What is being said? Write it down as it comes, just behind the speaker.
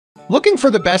Looking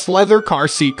for the best leather car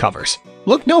seat covers?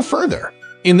 Look no further.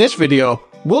 In this video,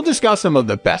 we'll discuss some of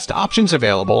the best options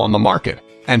available on the market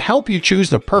and help you choose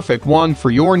the perfect one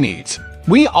for your needs.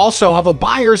 We also have a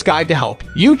buyer's guide to help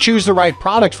you choose the right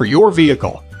product for your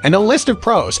vehicle and a list of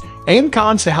pros and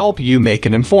cons to help you make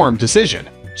an informed decision.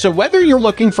 So whether you're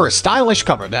looking for a stylish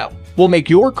cover that will make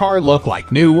your car look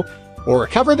like new or a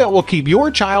cover that will keep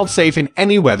your child safe in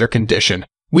any weather condition,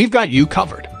 we've got you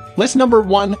covered. List number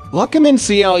 1. LUCKYMAN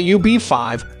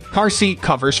CLUB5 Car Seat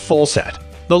Covers Full Set.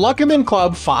 The LUCKYMAN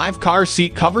Club 5 Car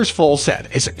Seat Covers Full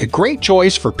Set is a great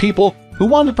choice for people who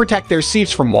want to protect their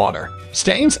seats from water,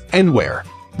 stains, and wear.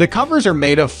 The covers are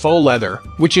made of faux leather,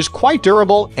 which is quite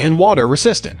durable and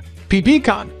water-resistant.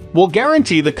 PPCon will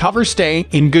guarantee the covers stay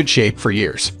in good shape for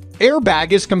years.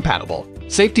 Airbag is compatible.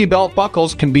 Safety belt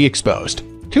buckles can be exposed.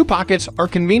 2 pockets are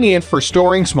convenient for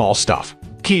storing small stuff.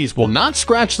 Keys will not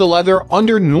scratch the leather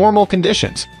under normal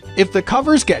conditions. If the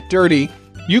covers get dirty,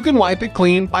 you can wipe it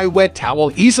clean by wet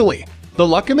towel easily. The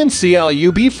LUCKYMAN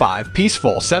CLUB 5-piece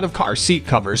full set of car seat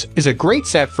covers is a great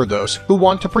set for those who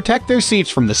want to protect their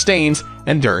seats from the stains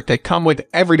and dirt that come with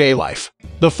everyday life.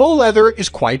 The faux leather is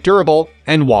quite durable,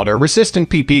 and water-resistant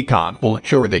PPCon will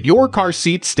ensure that your car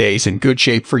seat stays in good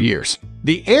shape for years.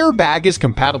 The airbag is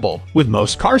compatible with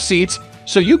most car seats,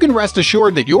 so you can rest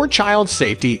assured that your child's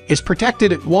safety is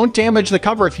protected and won't damage the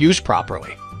cover if used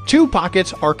properly. 2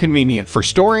 pockets are convenient for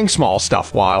storing small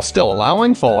stuff while still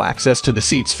allowing full access to the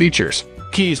seat's features.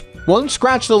 Keys won't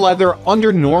scratch the leather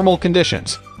under normal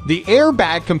conditions. The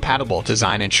airbag-compatible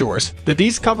design ensures that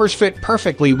these covers fit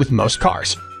perfectly with most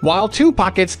cars, while 2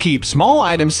 pockets keep small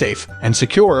items safe and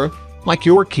secure, like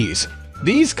your keys.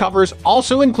 These covers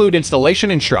also include installation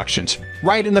instructions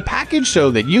right in the package so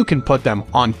that you can put them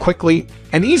on quickly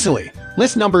and easily.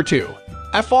 List number 2.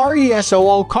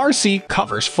 FREESOO Car Seat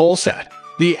Covers Full Set.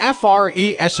 The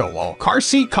FREESOO car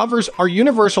seat covers are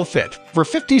universal fit for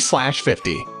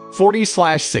 50/50,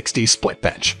 40/60 split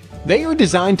bench. They are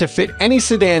designed to fit any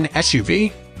sedan,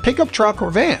 SUV, pickup truck, or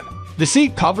van. The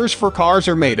seat covers for cars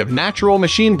are made of natural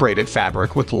machine-braided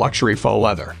fabric with luxury faux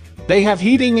leather. They have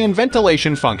heating and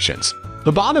ventilation functions.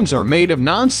 The bottoms are made of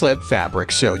non-slip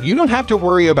fabric, so you don't have to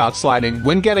worry about sliding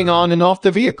when getting on and off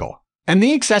the vehicle. And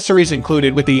the accessories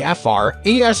included with the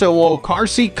FREESOO car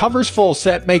seat covers full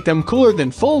set make them cooler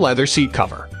than full leather seat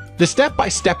cover. The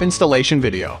step-by-step installation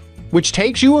video, which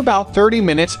takes you about 30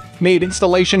 minutes, made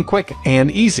installation quick and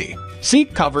easy.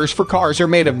 Seat covers for cars are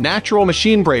made of natural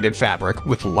machine-braided fabric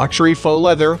with luxury faux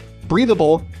leather,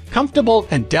 breathable, comfortable,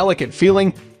 and delicate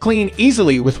feeling, clean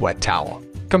easily with wet towel.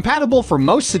 Compatible for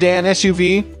most sedan,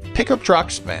 SUV, pickup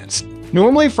trucks, vans.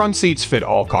 Normally front seats fit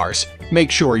all cars. Make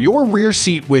sure your rear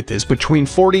seat width is between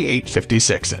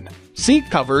 48-56 in. Seat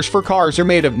covers for cars are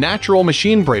made of natural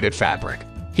machine-braided fabric.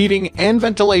 Heating and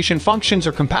ventilation functions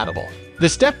are compatible. The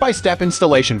step-by-step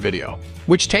installation video,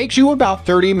 which takes you about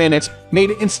 30 minutes,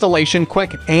 made installation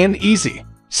quick and easy.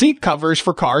 Seat covers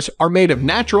for cars are made of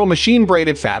natural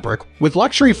machine-braided fabric with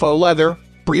luxury faux leather,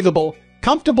 breathable,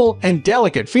 comfortable, and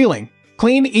delicate feeling.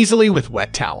 Clean easily with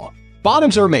wet towel.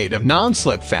 Bottoms are made of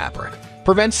non-slip fabric.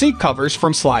 Prevent seat covers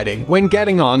from sliding when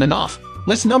getting on and off.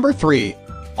 List number 3.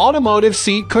 Automotive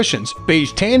Seat Cushions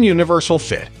Beige Tan Universal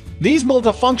Fit. These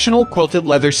multifunctional quilted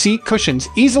leather seat cushions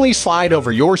easily slide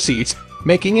over your seats,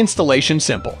 making installation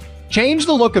simple. Change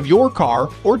the look of your car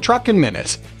or truck in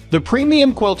minutes. The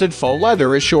premium quilted faux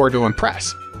leather is sure to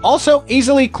impress. Also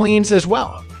easily cleans as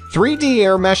well. 3D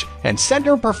air mesh and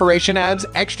center perforation adds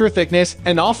extra thickness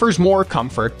and offers more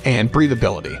comfort and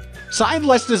breathability.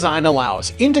 Sideless design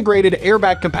allows integrated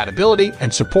airbag compatibility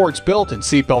and supports built-in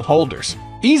seatbelt holders.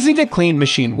 Easy to clean,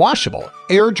 machine washable,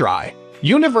 air dry.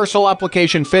 Universal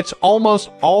application fits almost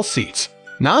all seats.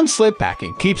 Non-slip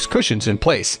backing keeps cushions in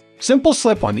place. Simple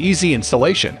slip-on, easy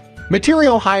installation.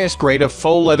 Material highest grade of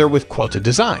faux leather with quilted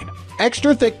design.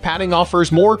 Extra thick padding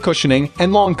offers more cushioning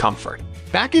and long comfort.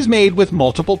 Back is made with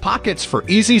multiple pockets for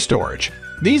easy storage.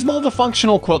 These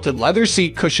multifunctional quilted leather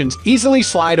seat cushions easily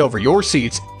slide over your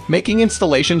seats, making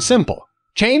installation simple.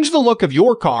 Change the look of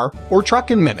your car or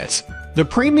truck in minutes. The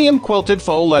premium quilted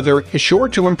faux leather is sure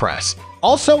to impress.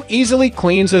 Also easily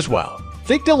cleans as well.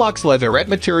 Thick deluxe leatherette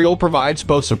material provides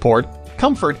both support,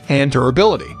 comfort, and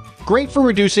durability. Great for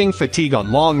reducing fatigue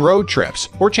on long road trips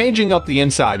or changing up the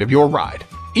inside of your ride.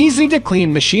 Easy to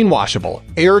clean, machine washable,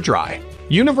 air dry.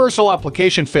 Universal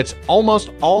application fits almost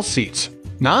all seats.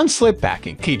 Non-slip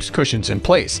backing keeps cushions in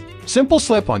place. Simple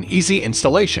slip-on, easy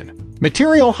installation.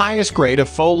 Material highest grade of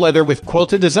faux leather with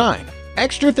quilted design.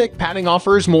 Extra thick padding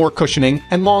offers more cushioning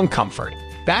and long comfort.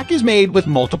 Back is made with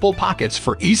multiple pockets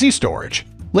for easy storage.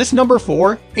 List number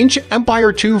 4. Inch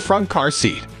Empire 2 Front Car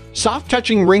Seat.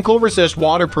 Soft-touching, wrinkle-resist,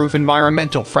 waterproof,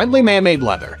 environmental-friendly man-made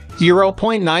leather.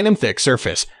 0.9 mm thick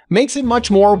surface makes it much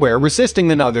more wear-resisting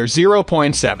than other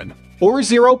 0.7 or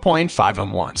 0.5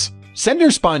 mm ones.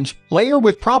 Center sponge layer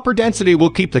with proper density will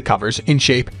keep the covers in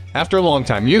shape after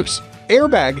long-time use.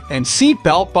 Airbag and seat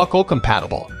belt buckle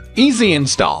compatible. Easy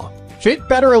install. Fit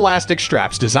better elastic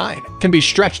straps design. Can be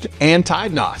stretched and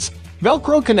tied knots.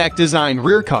 Velcro Connect design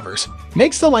rear covers.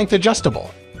 Makes the length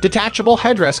adjustable. Detachable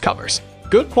headrest covers.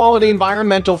 Good quality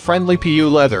environmental friendly PU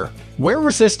leather. Wear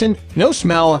resistant, no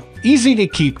smell, easy to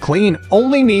keep clean,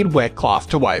 only need wet cloth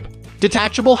to wipe.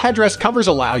 Detachable headrest covers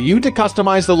allow you to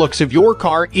customize the looks of your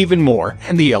car even more,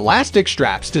 and the elastic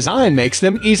straps design makes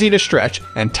them easy to stretch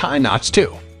and tie knots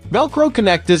too. Velcro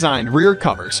Connect design rear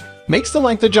covers. Makes the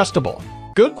length adjustable.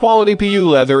 Good quality PU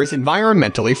leather is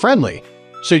environmentally friendly,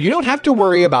 so you don't have to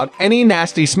worry about any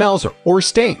nasty smells or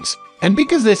stains. And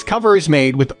because this cover is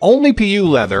made with only PU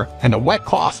leather and a wet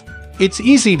cloth, it's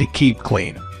easy to keep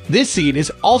clean. This seat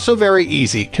is also very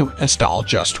easy to install.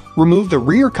 Just remove the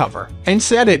rear cover and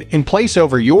set it in place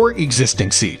over your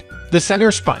existing seat. The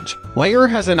center sponge layer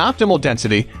has an optimal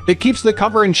density that keeps the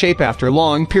cover in shape after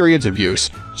long periods of use,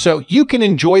 so you can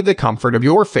enjoy the comfort of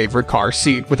your favorite car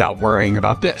seat without worrying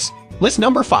about this. List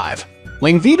number 5.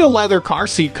 LINGVIDO leather car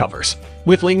seat covers.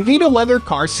 With LINGVIDO leather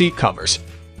car seat covers,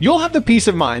 you'll have the peace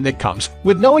of mind that comes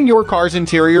with knowing your car's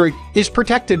interior is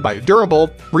protected by a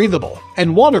durable, breathable,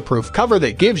 and waterproof cover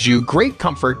that gives you great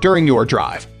comfort during your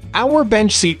drive. Our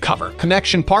bench seat cover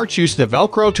connection parts use the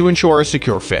Velcro to ensure a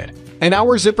secure fit, and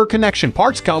our zipper connection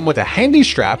parts come with a handy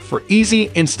strap for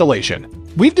easy installation.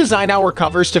 We've designed our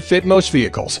covers to fit most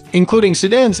vehicles, including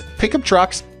sedans, pickup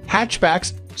trucks,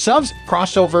 hatchbacks, SUVs,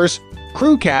 crossovers,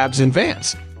 crew cabs, and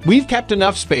vans. We've kept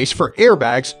enough space for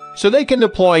airbags so they can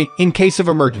deploy in case of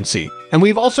emergency, and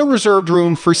we've also reserved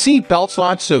room for seat belt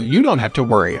slots so you don't have to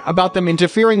worry about them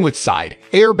interfering with side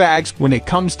airbags when it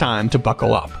comes time to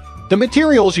buckle up. The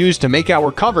materials used to make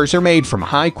our covers are made from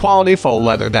high-quality faux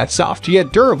leather that's soft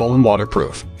yet durable and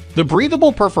waterproof. The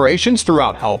breathable perforations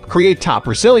throughout help create top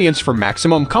resilience for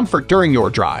maximum comfort during your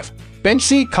drive. Bench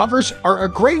seat covers are a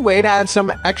great way to add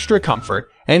some extra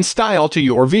comfort and style to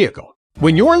your vehicle.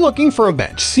 When you're looking for a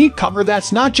bench seat cover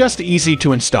that's not just easy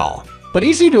to install, but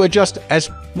easy to adjust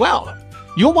as well,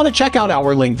 you'll want to check out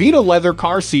our LINGVIDO leather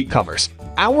car seat covers.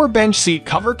 Our bench seat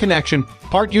cover connection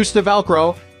part use the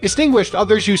Velcro, distinguished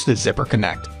others use the zipper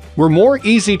connect. We're more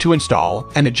easy to install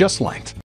and adjust length.